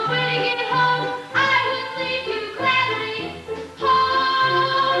the way to get home, I would leave you gladly.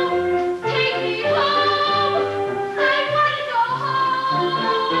 Home, take me home. I want to go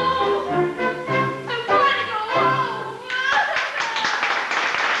home. I want to go home.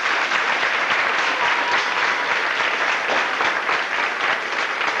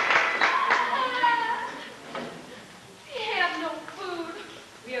 We have no food.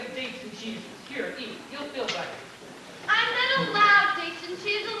 We have dates and cheeses. Here, eat. You'll feel better. I'm not allowed dates and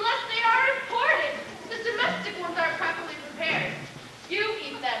cheese unless they are imported. The domestic ones aren't properly prepared. You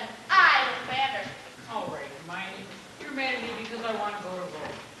eat them. I don't matter. All right, Hermione. You're mad at me because I want to go to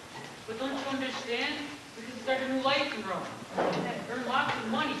Rome. But don't you understand? We can start a new life in Rome. And earn lots of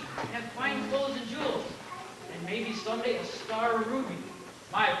money. And have fine clothes and jewels. And maybe someday a star or ruby.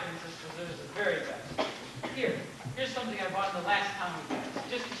 My princess deserves the very best. Here's something I bought in the last town we passed,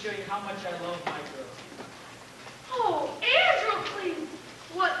 just to show you how much I love my girls. Oh, Androcles!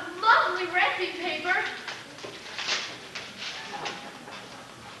 What lovely wrapping paper!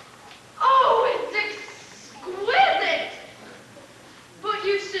 Oh, it's exquisite! But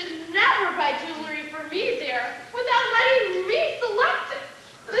you should never buy jewelry for me, dear, without letting me select it.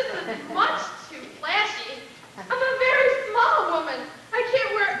 This is much too flashy. I'm a very small woman. I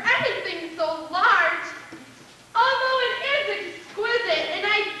can't wear anything so large. Although it is exquisite, and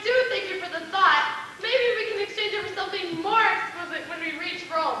I do thank you for the thought, maybe we can exchange it for something more exquisite when we reach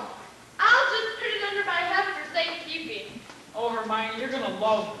Rome. I'll just put it under my heft for safekeeping. Oh, Hermione, you're gonna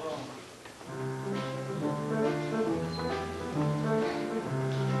love Rome.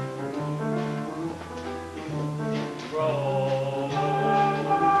 Rome,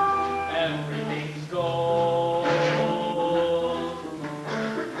 everything's gold.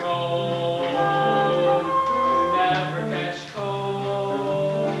 Rome, never catch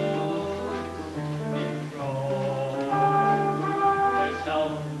cold. In Rome, there's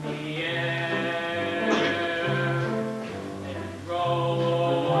health in the air. In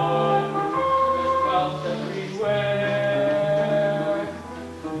Rome,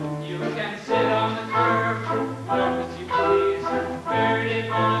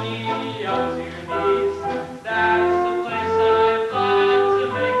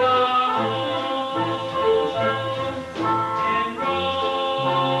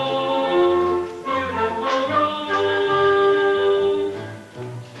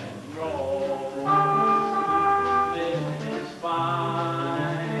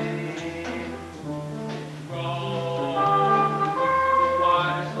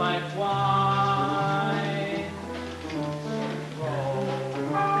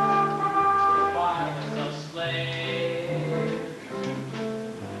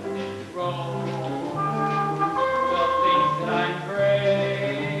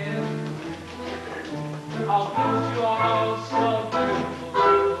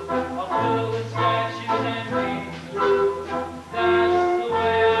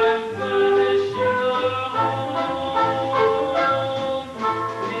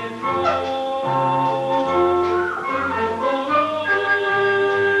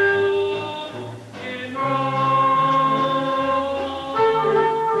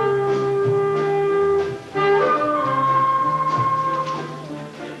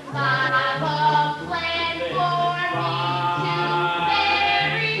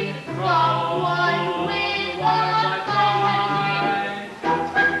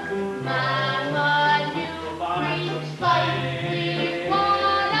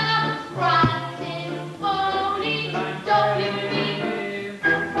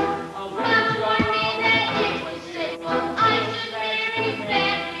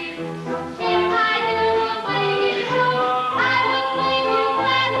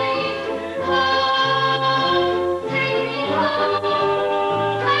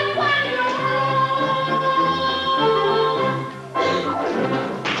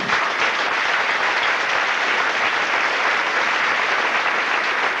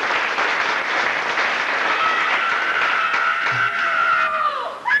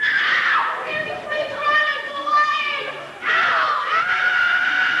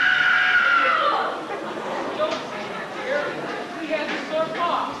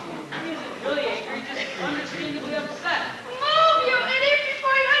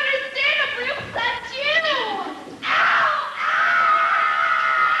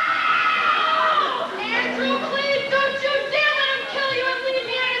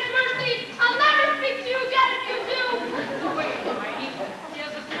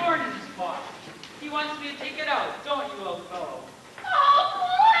 don't you, old fellow? Oh,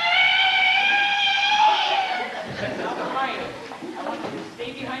 Now, Hermione, I want you to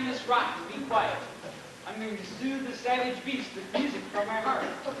stay behind this rock and be quiet. I'm going to soothe the savage beast with music from my heart.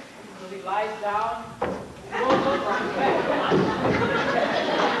 Until he lies down, rolls over on his back.